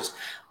consider it just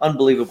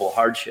unbelievable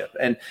hardship.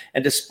 And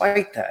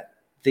despite that,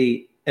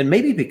 and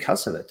maybe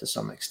because of it to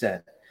some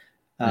extent,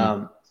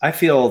 I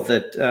feel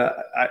that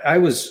I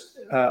was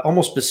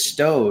almost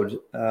bestowed,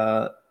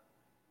 an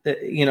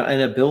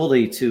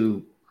ability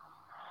to,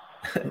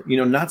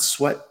 not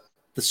sweat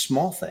the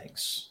small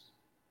things.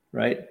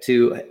 Right,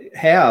 to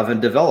have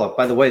and develop.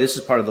 By the way, this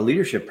is part of the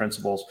leadership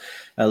principles,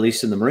 at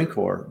least in the Marine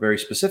Corps, very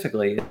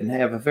specifically, and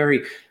have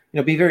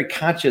be very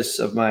conscious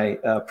of my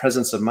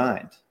presence of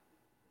mind.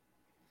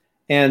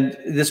 And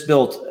this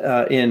built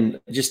in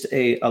just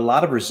a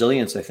lot of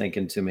resilience, I think,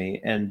 into me.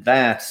 And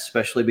that,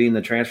 especially being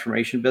the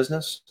transformation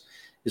business,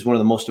 is one of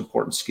the most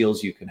important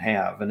skills you can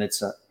have. And it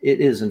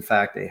is in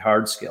fact a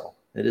hard skill.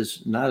 It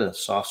is not a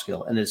soft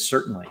skill, and it's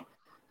certainly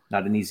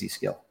not an easy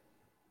skill.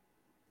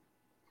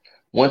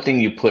 One thing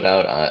you put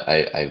out,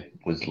 I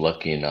was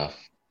lucky enough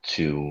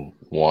to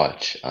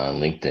watch on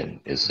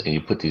LinkedIn and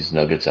you put these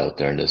nuggets out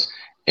there and this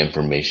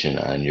information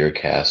on your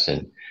cast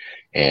and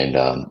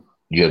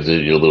you have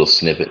your little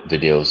snippet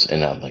videos,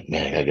 and I'm like,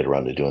 man, I gotta get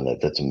around to doing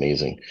that. That's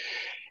amazing.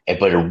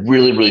 But it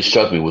really, really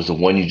struck me was the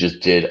one you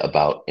just did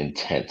about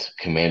intent,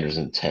 commander's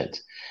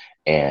intent,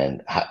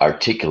 and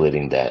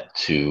articulating that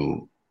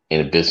in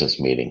a business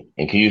meeting.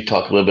 And can you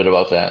talk a little bit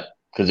about that?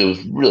 Because it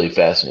was really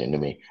fascinating to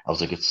me. I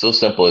was like, it's so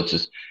simple.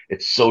 It's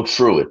so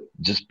true. It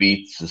just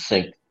beats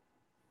succinct.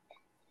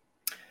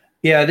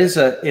 Yeah, it is.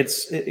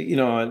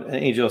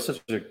 Angel,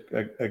 such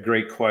a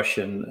great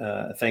question.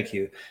 Thank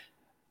you.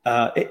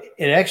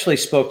 It actually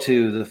spoke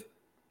to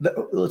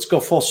let's go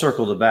full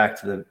circle back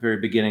to the very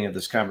beginning of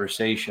this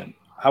conversation.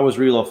 How was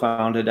Relo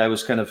founded? I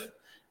was kind of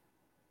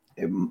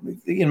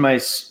in my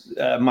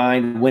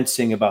mind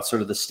wincing about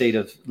sort of the state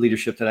of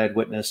leadership that I had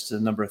witnessed, a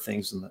number of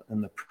things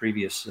in the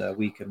previous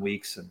week and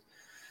weeks. And,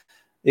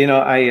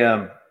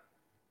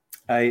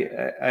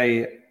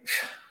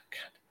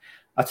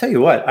 I'll tell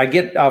you what, I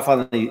get off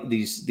on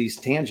these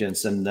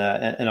tangents and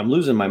I'm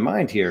losing my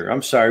mind here.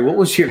 I'm sorry. What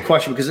was your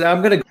question? Because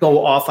I'm going to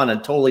go off on a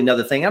totally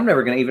another thing. I'm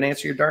never going to even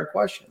answer your darn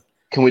question.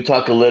 Can we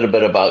talk a little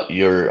bit about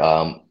your,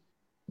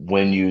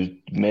 when you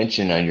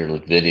mentioned on your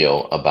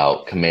video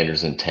about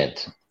commander's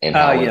intent? And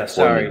how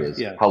important it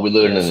is, how we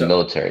learn in the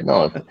military.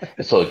 No,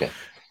 it's okay.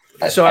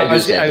 So I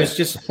was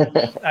just,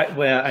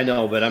 well, I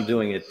know, but I'm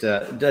doing it.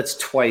 That's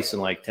twice in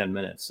like 10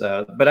 minutes.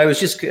 But I was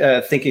just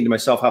thinking to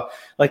myself how,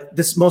 like,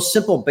 this most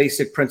simple,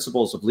 basic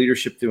principles of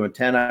leadership through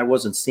intent, I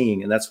wasn't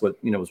seeing, and that's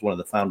what was one of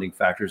the founding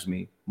factors of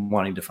me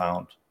wanting to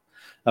found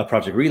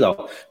Project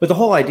Reload. But the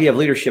whole idea of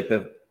leadership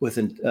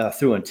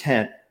through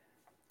intent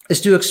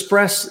is to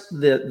express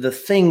the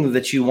thing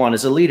that you want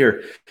as a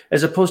leader,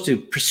 as opposed to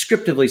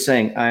prescriptively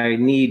saying, "I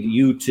need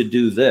you to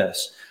do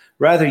this."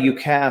 Rather, you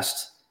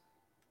cast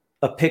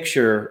a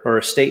picture or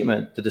a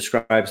statement that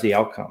describes the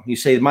outcome. You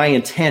say, my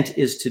intent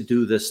is to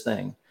do this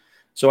thing.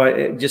 So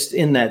I just,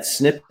 in that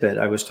snippet,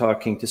 I was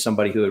talking to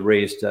somebody who had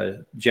raised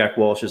Jack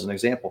Welch as an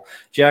example.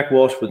 Jack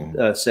Welch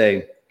would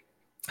say,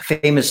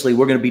 famously,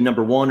 we're going to be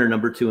number one or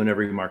number two in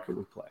every market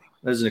we play.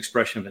 That is an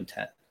expression of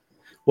intent.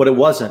 What it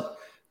wasn't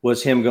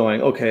was him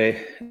going,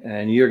 okay,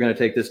 and you're going to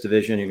take this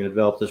division, you're going to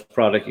develop this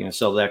product, you're going to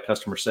sell that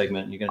customer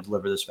segment, and you're going to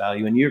deliver this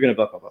value, and you're going to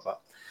blah, blah, blah, blah.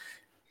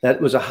 That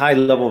was a high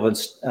level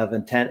of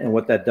intent. And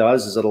what that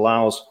does is it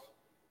allows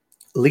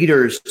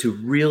leaders to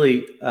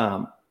really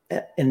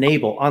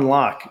enable,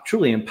 unlock,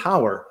 truly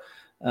empower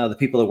the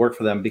people that work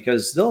for them,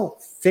 because they'll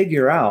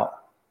figure out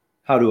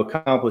how to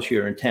accomplish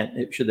your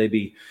intent. Should they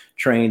be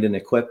trained and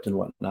equipped and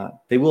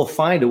whatnot, they will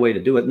find a way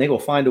to do it, and they will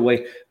find a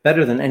way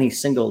better than any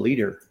single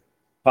leader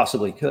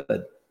possibly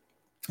could.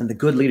 And the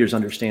good leaders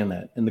understand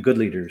that, and the good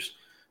leaders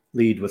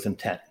lead with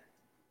intent.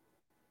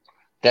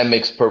 That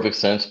makes perfect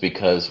sense,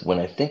 because when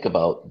I think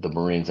about the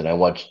Marines, and I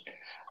watched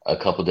a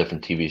couple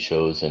different TV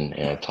shows, and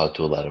I've talked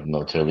to a lot of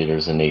military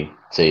leaders, and they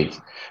say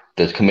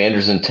the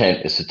commander's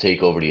intent is to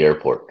take over the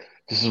airport.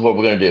 This is what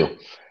we're going to do.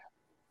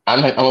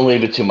 I'm going to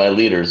leave it to my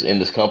leaders in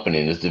this company,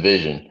 in this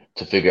division,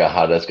 to figure out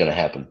how that's going to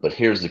happen. But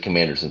here's the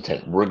commander's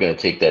intent. We're going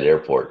to take that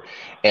airport.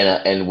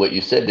 And what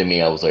you said to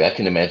me, I was like, I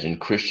can imagine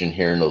Christian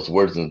hearing those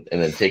words and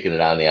then taking it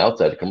on the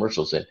outside, the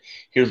commercial, saying,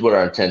 here's what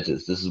our intent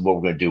is. This is what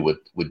we're going to do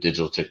with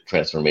digital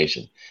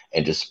transformation,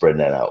 and just spreading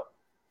that out.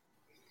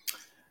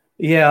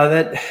 Yeah,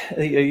 that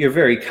you're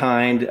very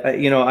kind.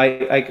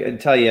 I can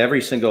tell you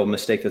every single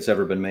mistake that's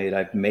ever been made,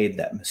 I've made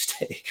that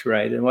mistake,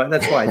 right? And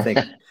that's why I think,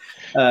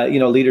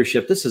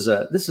 leadership, this is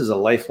a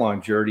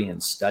lifelong journey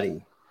and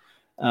study.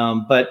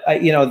 But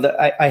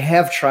I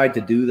have tried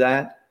to do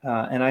that.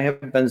 And I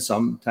have been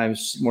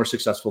sometimes more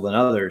successful than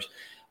others.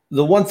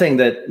 The one thing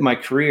that my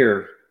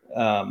career,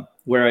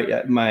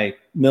 my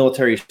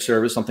military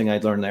service, something I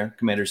learned there,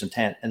 commander's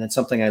intent, and then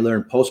something I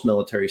learned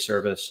post-military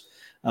service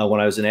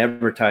when I was in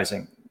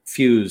advertising,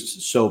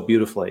 fused so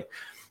beautifully.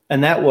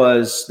 And that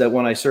was that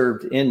when I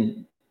served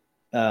in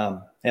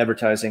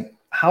advertising,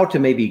 how to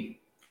maybe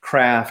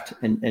craft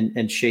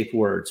and shape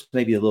words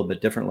maybe a little bit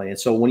differently. And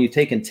so when you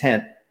take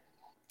intent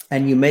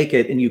and you make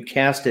it and you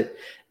cast it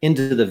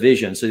into the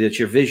vision, so that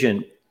your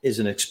vision is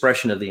an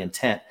expression of the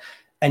intent,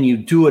 and you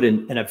do it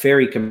in a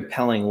very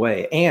compelling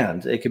way,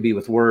 and it could be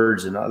with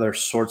words and other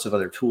sorts of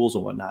other tools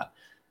and whatnot,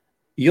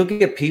 you'll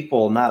get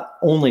people not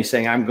only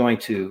saying,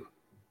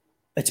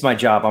 it's my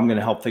job, I'm going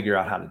to help figure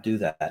out how to do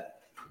that.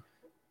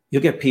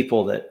 You'll get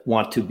people that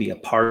want to be a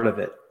part of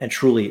it and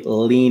truly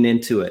lean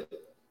into it,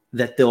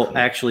 that they'll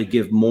actually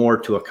give more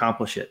to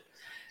accomplish it.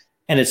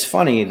 And it's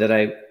funny that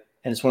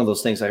and it's one of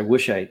those things I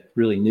wish I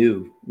really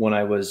knew when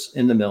I was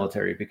in the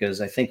military,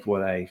 because I think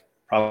what I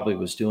probably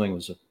was doing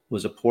was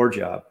a poor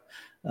job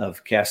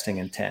of casting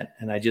intent.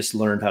 And I just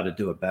learned how to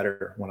do it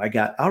better when I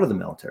got out of the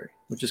military,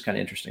 which is kind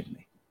of interesting to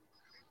me.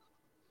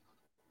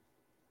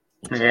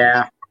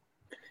 Yeah.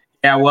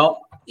 Yeah.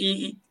 Well,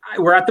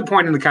 we're at the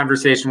point in the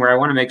conversation where I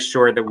want to make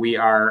sure that we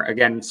are,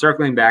 again,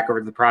 circling back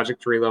over the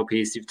Project Reload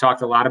piece. You've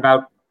talked a lot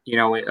about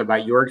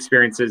your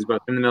experiences both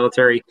in the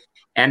military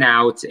and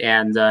out,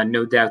 and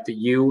no doubt that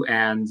you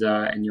and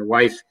your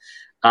wife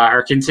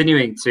are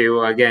continuing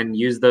to, again,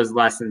 use those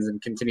lessons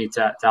and continue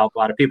to help a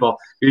lot of people.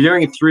 You're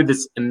doing it through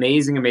this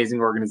amazing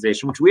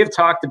organization, which we have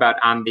talked about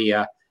on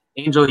the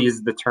Angel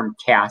uses the term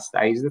cast.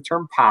 I use the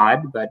term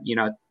pod, but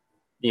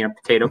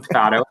potato,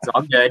 it's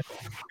all good.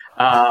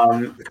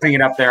 Putting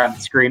it up there on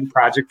the screen,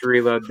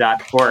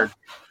 projectreload.org.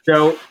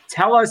 So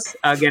tell us,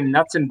 again,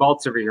 nuts and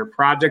bolts over here,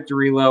 Project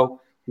Reload.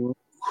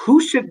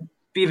 Who should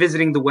be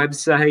visiting the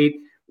website?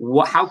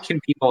 How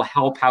can people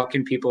help? How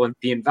can people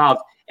be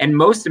involved? And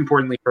most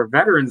importantly, for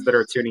veterans that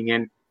are tuning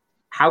in,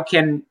 how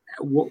can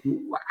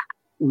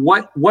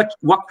what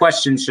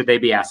questions should they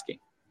be asking?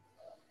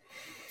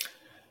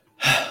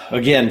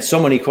 Again, so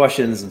many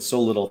questions and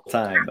so little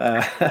time.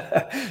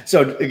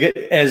 So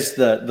as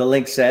the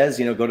link says,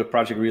 go to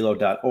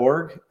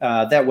projectreload.org.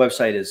 That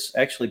website has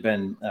actually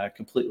been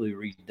completely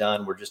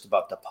redone. We're just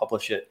about to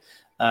publish it,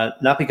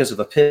 not because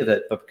of a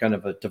pivot, but kind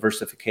of a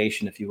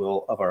diversification, if you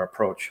will, of our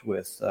approach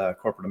with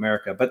corporate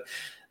America. But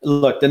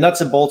look, the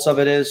nuts and bolts of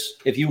it is,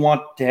 if you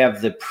want to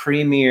have the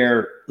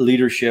premier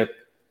leadership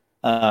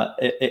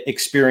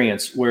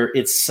experience where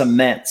it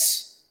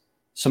cements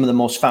some of the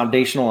most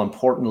foundational,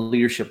 important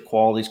leadership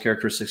qualities,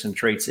 characteristics, and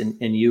traits in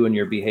you and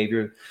your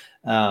behavior,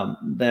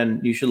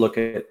 then you should look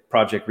at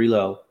Project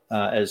Reload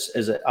as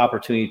an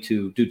opportunity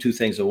to do two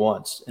things at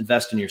once: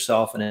 invest in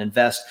yourself and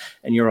invest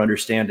in your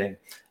understanding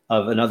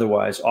of an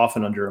otherwise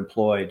often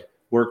underemployed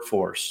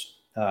workforce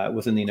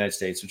within the United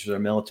States, which is our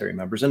military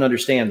members, and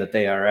understand that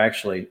they are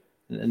actually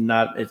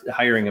not,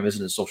 hiring them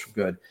isn't a social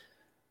good.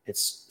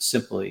 It's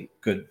simply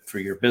good for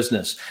your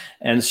business.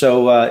 And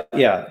so,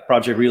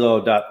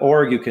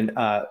 projectreload.org, you can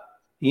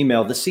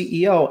email the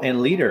CEO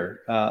and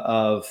leader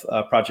of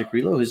Project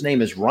Reload. His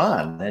name is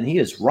Ron, and he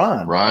is Ron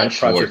at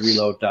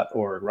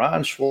projectreload.org.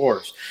 Ron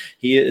Schwartz.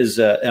 He is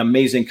an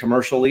amazing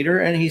commercial leader,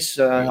 and he's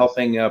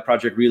helping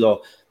Project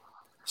Reload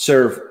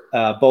serve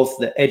both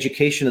the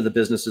education of the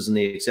businesses and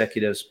the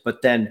executives,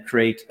 but then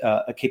create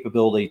a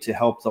capability to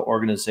help the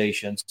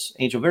organizations.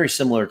 Angel, very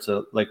similar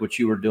to like what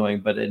you were doing,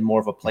 but in more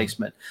of a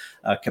placement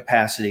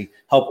capacity,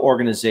 help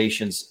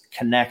organizations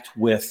connect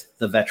with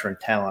the veteran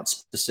talent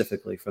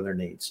specifically for their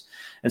needs.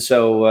 And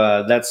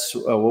so that's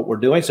what we're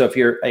doing. So if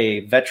you're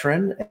a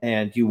veteran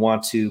and you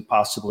want to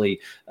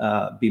possibly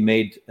be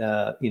made,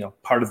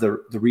 part of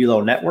the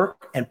Reload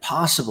network, and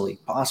possibly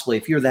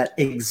if you're that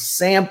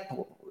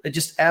example,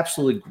 just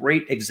absolutely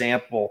great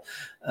example,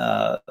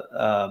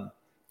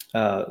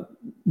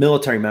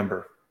 military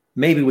member.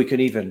 Maybe we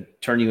could even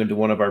turn you into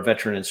one of our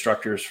veteran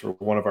instructors for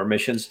one of our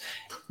missions.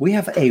 We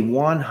have a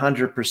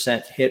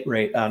 100% hit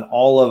rate on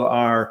all of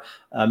our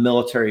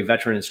military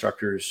veteran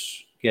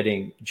instructors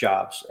getting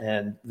jobs.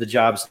 And the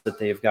jobs that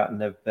they've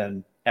gotten have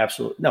been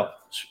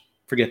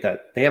forget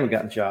that. They haven't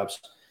gotten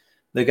jobs.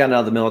 They've gotten out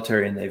of the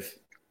military and they've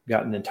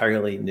gotten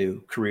entirely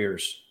new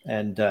careers,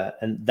 and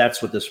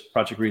that's what this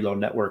Project Reload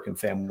network and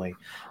family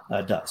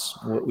does.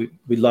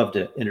 We'd love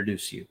to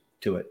introduce you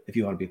to it if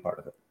you want to be part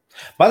of it.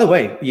 By the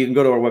way, you can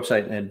go to our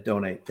website and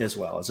donate as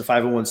well. As a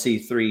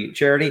 501c3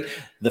 charity,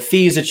 the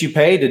fees that you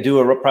pay to do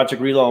a Project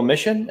Reload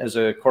mission as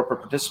a corporate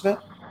participant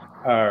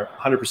are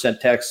 100%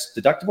 tax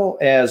deductible,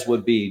 as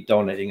would be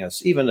donating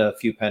us even a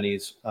few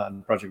pennies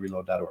on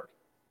projectreload.org.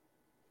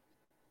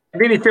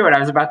 Beat me to it. I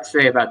was about to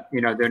say about,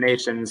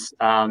 donations,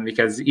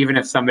 because even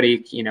if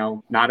somebody,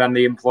 not on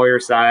the employer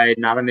side,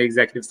 not on the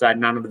executive side,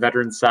 not on the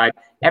veteran side,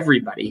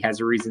 everybody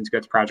has a reason to go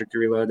to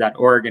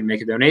projectreload.org and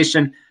make a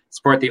donation,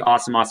 support the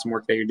awesome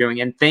work that you're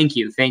doing. And thank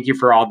you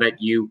for all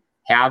that you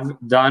have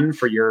done,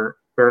 for your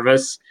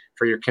service,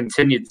 for your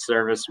continued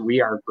service.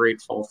 We are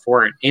grateful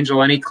for it.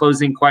 Angel, any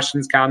closing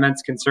questions,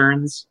 comments,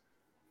 concerns?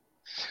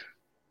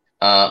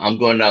 I'm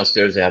going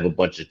downstairs to have a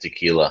bunch of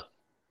tequila.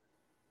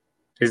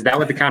 Is that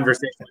what the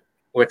conversation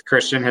with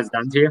Christian has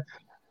done to you?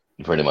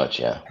 Pretty much,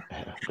 yeah.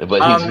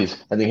 But I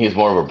think he's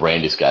more of a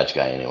brandy scotch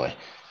guy anyway.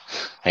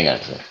 Hang on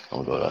a second.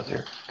 I'm going to go out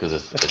there because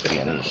it's the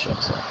end of the show,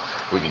 so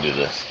we can do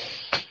this.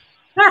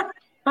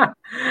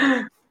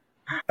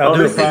 I'll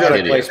do a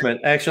product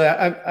placement. Actually,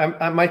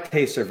 I my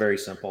tastes are very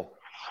simple.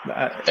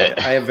 I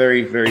have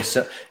very, very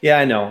simple. Yeah,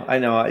 I know.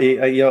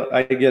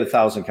 I get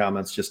 1,000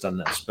 comments just on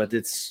this, but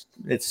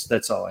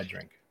that's all I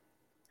drink.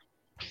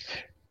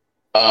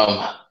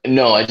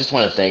 No, I just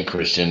want to thank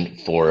Christian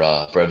for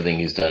everything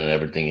he's done and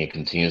everything he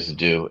continues to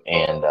do.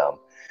 And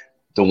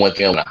the one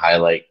thing I want to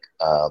highlight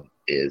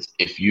is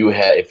if you're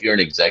an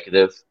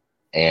executive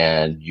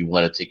and you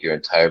want to take your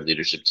entire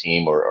leadership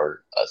team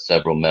or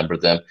several members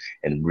of them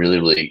and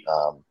really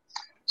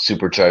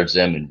supercharge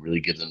them and really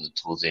give them the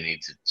tools they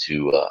need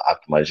to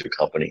optimize your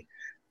company,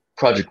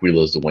 Project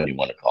Reload is the one you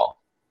want to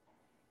call.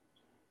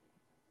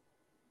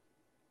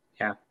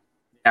 Yeah.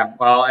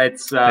 Well,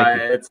 it's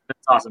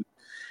awesome.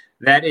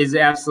 That is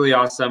absolutely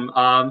awesome.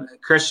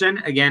 Christian,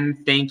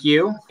 again, thank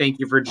you. Thank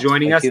you for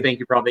joining us. Thank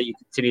you for all that you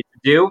continue to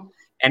do.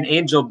 And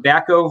Angel,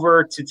 back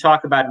over to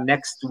talk about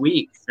next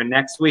week. So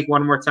next week,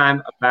 one more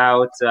time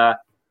about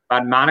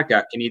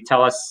Monica. Can you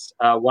tell us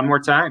one more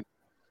time?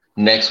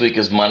 Next week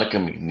is Monica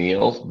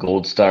McNeil,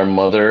 Gold Star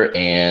mother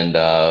and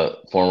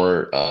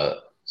former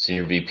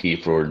senior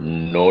VP for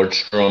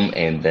Nordstrom.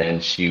 And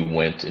then she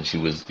went and she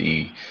was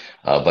the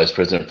vice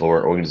president for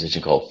an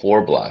organization called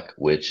 4Block,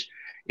 which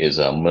is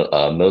a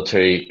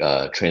military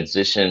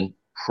transition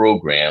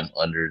program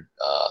under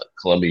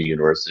Columbia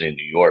University in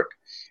New York.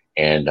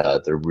 And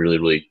they're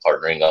really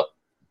partnering up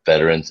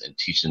veterans and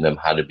teaching them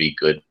how to be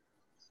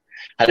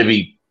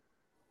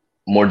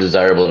more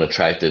desirable and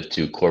attractive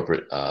to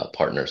corporate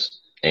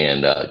partners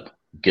and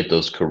get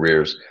those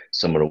careers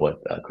similar to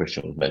what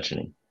Christian was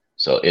mentioning.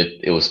 So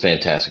it was a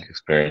fantastic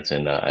experience,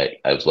 and I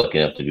was lucky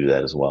enough to do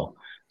that as well.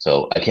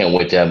 So I can't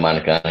wait to have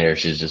Monica on here.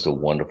 She's just a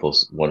wonderful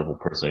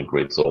person and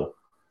great soul.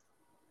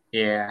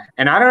 Yeah,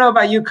 and I don't know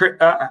about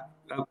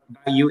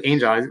you,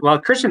 Angel. Well,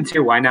 Christian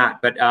too. Why not?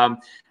 But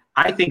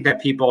I think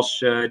that people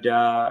should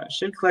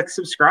click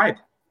subscribe.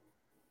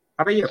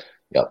 How about you?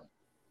 Yep.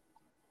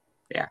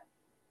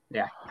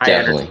 Yeah.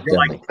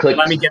 Definitely. Click.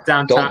 Let me get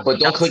down. Don't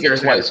click it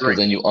twice because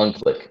then you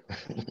unclick.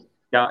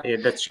 No, yeah,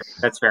 that's true.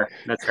 That's fair.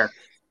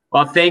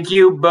 Well, thank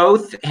you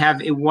both.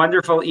 Have a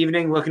wonderful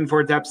evening. Looking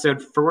forward to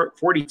episode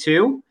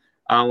 42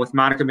 with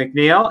Monica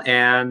McNeil.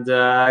 And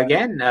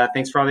again,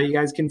 thanks for all that you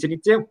guys continue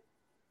to do.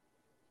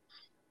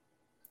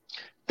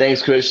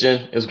 Thanks,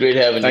 Christian. It was great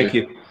having you. Thank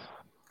you.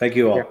 Thank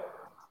you all. Yeah.